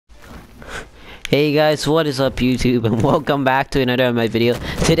Hey guys, what is up YouTube, and welcome back to another of my video.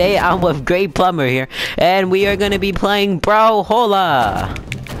 Today I'm with Great Plumber here, and we are gonna be playing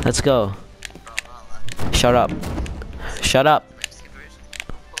Brawlhalla. Let's go. Shut up. Shut up.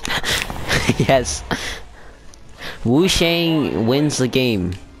 Yes. Wu Shang wins the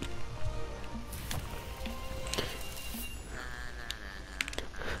game.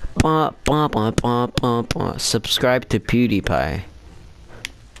 Subscribe to PewDiePie.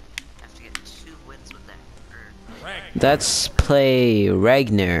 Let's play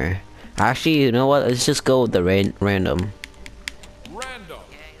Ragnar. Actually, you know what? Let's just go with the random. Random. Yeah,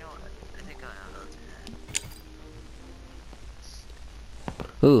 you know what? I think I'll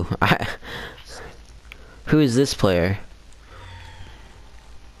do that. Ooh, who is this player?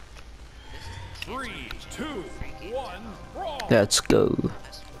 3, 2, 1, brawl. Let's go.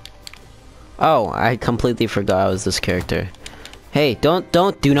 Oh, I completely forgot I was this character. Hey, do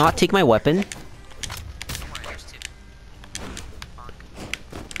not take my weapon.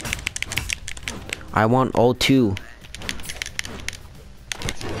 I want all two.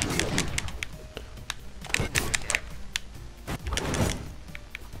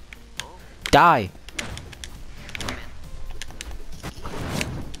 Die.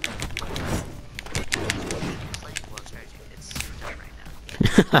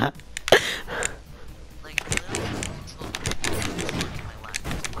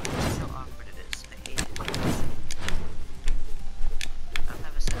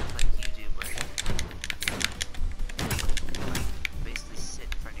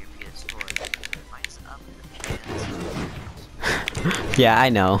 Yeah, I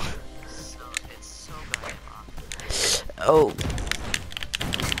know. It's so goddamn awful. Oh.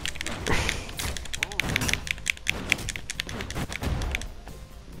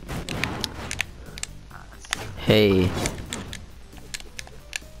 Hey.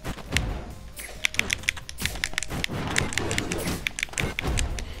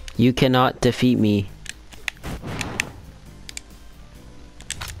 You cannot defeat me.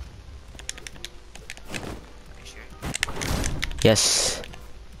 Yes.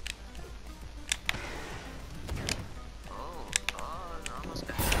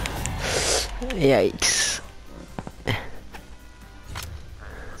 Yikes. That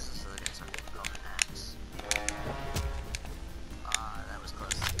was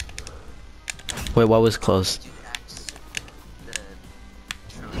close. Wait, what was close?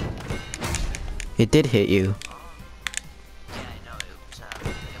 It did hit you. Yeah, I know. It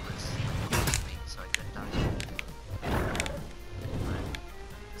was close to me, so I couldn't dodge it.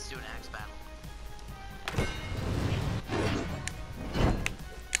 Let's do an axe battle.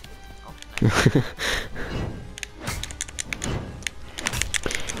 Oh,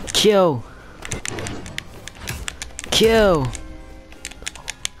 nice. Kill. Kill.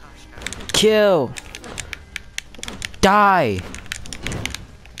 Kill. Die.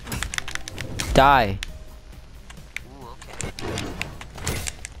 Die. Ooh, okay. Let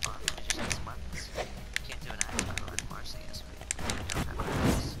me just get some weapons. Can't do an axe battle anymore, so yes, we don't have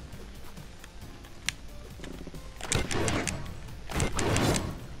weapons.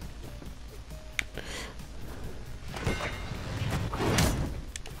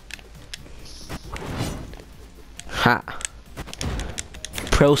 Ha.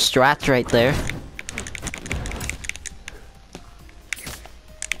 Pro strat right there.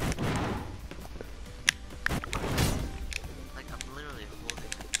 Like, I'm literally holding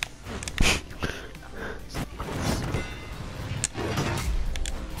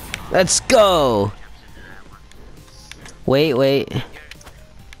Let's go. Wait. I'm not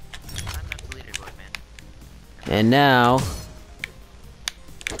the leaderboard, man. And now,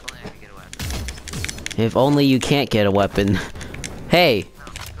 If only I could get a weapon. if only you can't get a weapon. Hey.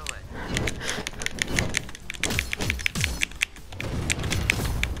 No, go away.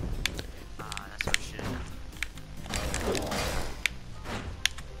 That's what I should have done.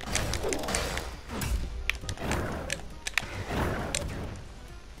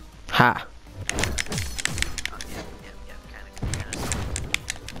 Ha. Oh, yep, kinda.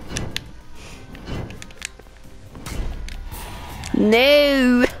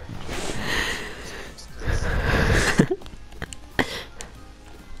 No.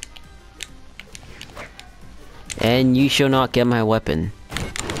 And you shall not get my weapon.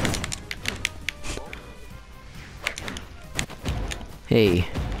 Hey.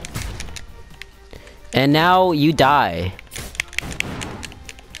 And now you die.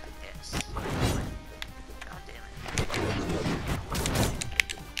 Yes. God damn it.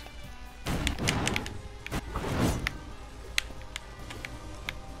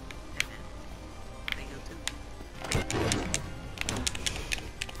 They go too.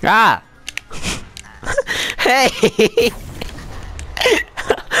 Ah! Hey!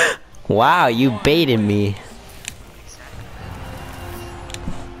 Wow, you baited me.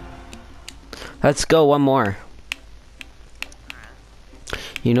 Let's go, one more.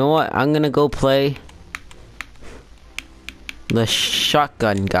 You know what? I'm gonna go play the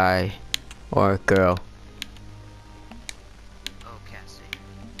shotgun guy or girl. Oh, Cassie.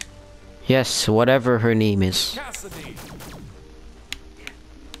 Yes, whatever her name is. Cassidy.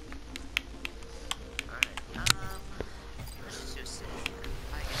 Alright, let's just say,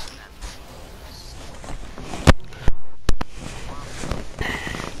 I guess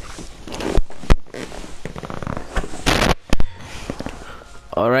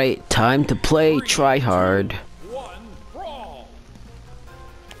Alright, time to play try hard. 1, brawl.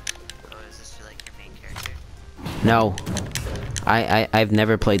 oh, is this for, like, your main character? No. I've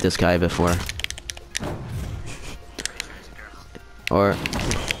never played this guy before. Pretty sure it's a girl. Or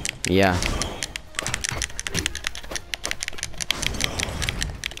yeah.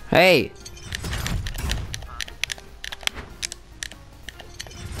 Hey!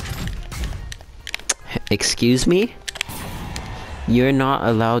 Excuse me? You're not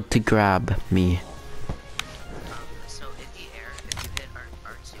allowed to grab me. So in the air, if you hit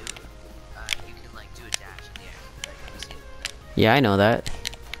R2, you can like do a dash in the air. Like, you see? Yeah, I know that.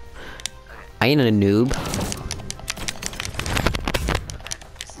 Okay. I ain't a noob.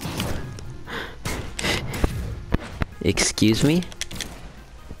 Excuse me?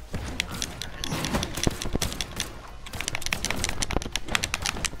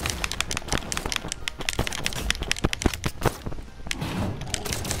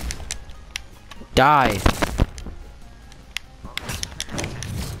 Die.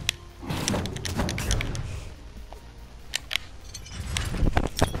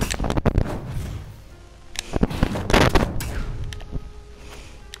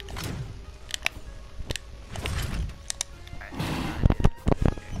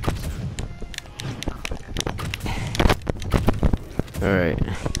 Alright.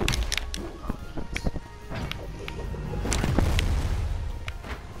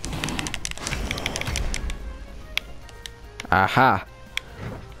 Aha.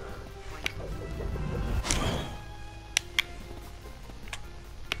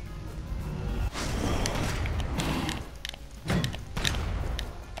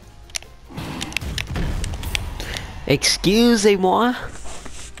 Excusez-moi.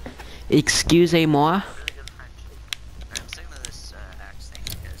 Excusez-moi. Really good French. Alright, I'm sticking to this axe thing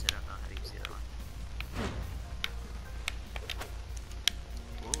because I don't know how to use the other one.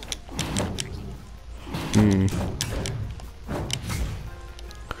 Ooh, tricky.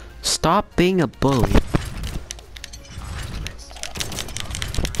 Stop being a bully.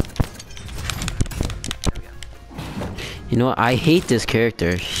 You know what? I hate this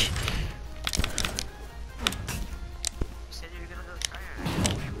character. You said you were gonna go try her.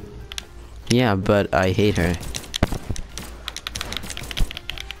 Yeah, but I hate her.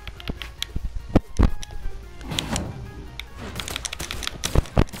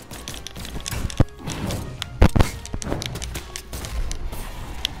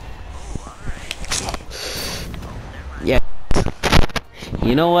 Yeah.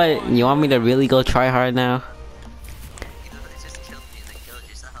 You know what? You want me to really go try hard now? You know, they just killed me and then killed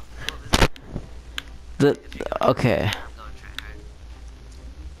yourself. Okay. Go try hard.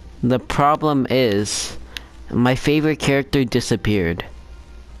 The problem is, my favorite character disappeared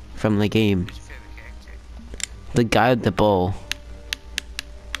from the game. Who's your favorite character? The guy with the bow.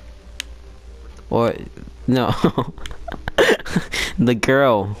 Or no. The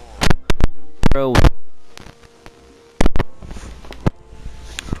girl. Girl.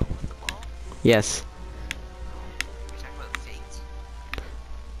 Yes. You're talking about Fate?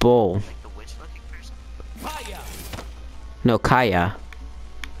 Bull. Like the witch looking person? Fire. No, Kaya.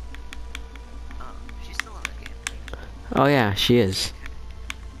 Oh, she's still in the game. Oh yeah, she is.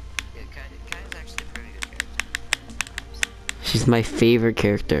 Yeah, Kaya's actually a pretty good character. She's my favorite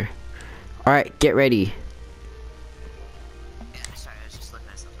character. Alright, get ready. Yeah, sorry, I was just looking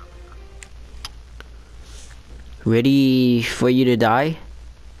at something real quick. Ready for you to die?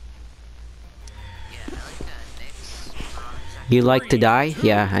 Yeah, I like Nick's. You like to die?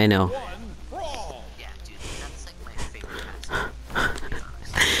 Yeah, I know. 1, brawl. Yeah, dude, that's like my favorite pastime,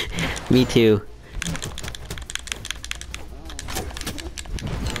 to be honest. Me too.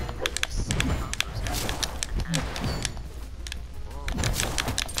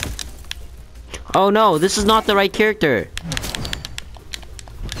 Oh no, this is not the right character.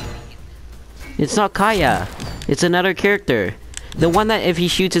 It's not Kaya. It's another character. The one that if he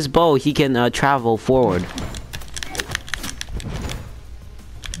shoots his bow, he can travel forward.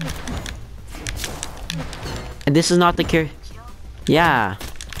 This is not the cure. Kill? Yeah.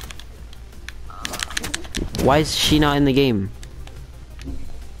 Why is she not in the game?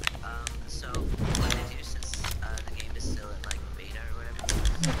 So what they do since the game is still in like beta or whatever,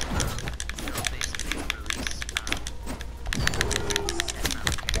 they'll basically release set amount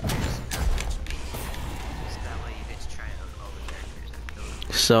of characters each week, so that way you get to try out all the characters and build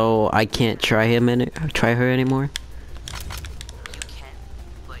them. So I can't try try her anymore? You can,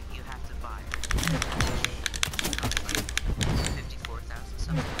 but you have to buy her. Like 54,000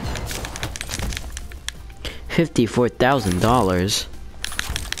 something. $54,000.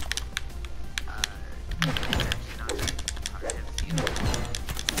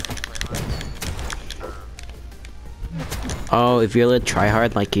 Oh, if you're a try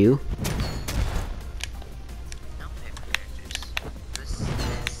hard like you. No paper characters. This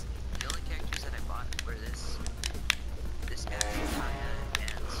is the only characters that I bought were this guy, Kaya,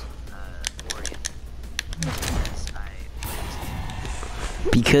 and Morgan. Because I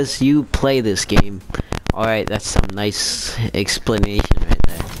Because you play this game. Alright, that's some nice explanation right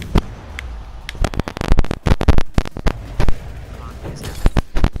there.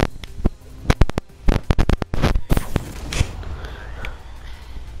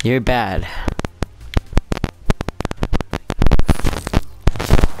 You're bad.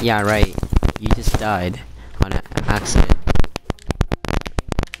 Yeah, right. You just died on an accident.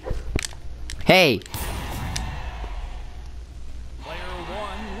 Hey! Player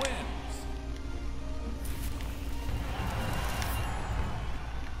one wins.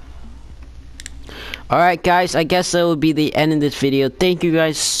 Alright guys, I guess that would be the end of this video. Thank you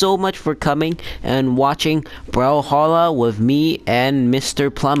guys so much for coming and watching Brawlhalla with me and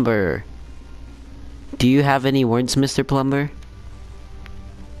Mr. Plumber. Do you have any words, Mr. Plumber?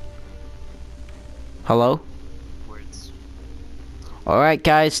 Hello? words. Alright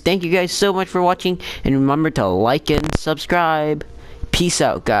guys, thank you guys so much for watching, and remember to like and subscribe. Peace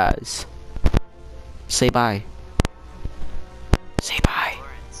out guys. Say bye. Say bye.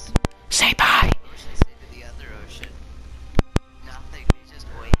 Lawrence. Say bye. What should I say to the other ocean? Nothing, we just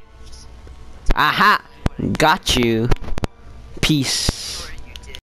waves. Aha! Got you. Peace.